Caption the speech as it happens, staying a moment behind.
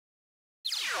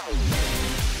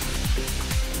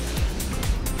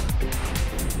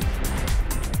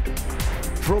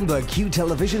From the Q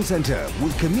Television Centre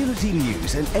with community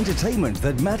news and entertainment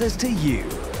that matters to you.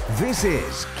 This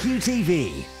is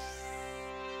QTV.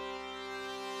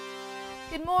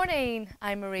 Good morning,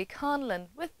 I'm Marie Conlon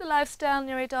with the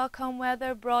LifestyleNewry.com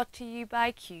weather brought to you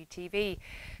by QTV.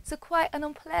 So quite an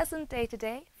unpleasant day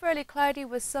today, fairly cloudy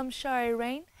with some showery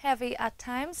rain, heavy at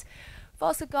times. We've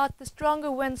also got the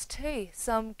stronger winds too,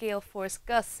 some gale force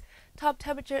gusts. Top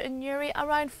temperature in Newry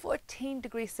around 14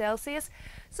 degrees Celsius.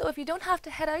 So if you don't have to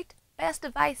head out, best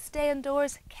advice, stay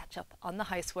indoors, catch up on the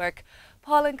housework.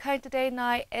 Pollen count today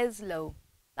now is low.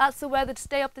 That's the weather. To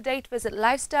stay up to date, visit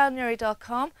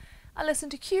LifestyleNewry.com and listen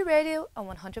to Q Radio on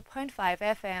 100.5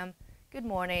 FM. Good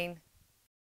morning.